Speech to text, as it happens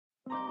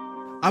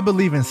I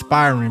believe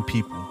inspiring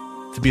people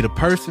to be the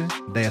person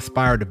they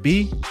aspire to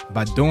be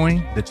by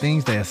doing the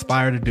things they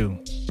aspire to do.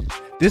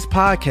 This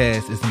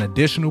podcast is an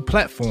additional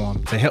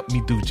platform to help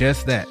me do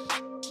just that.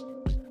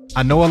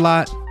 I know a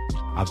lot,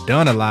 I've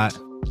done a lot,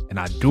 and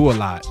I do a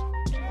lot.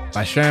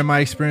 By sharing my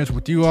experience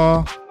with you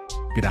all,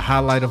 be the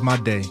highlight of my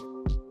day.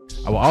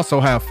 I will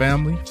also have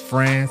family,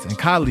 friends, and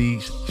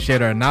colleagues share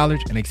their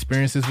knowledge and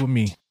experiences with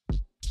me.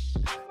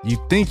 You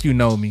think you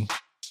know me,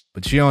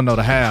 but you don't know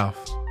the half.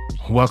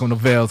 Welcome to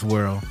Vale's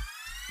World.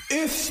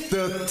 It's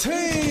the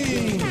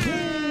team.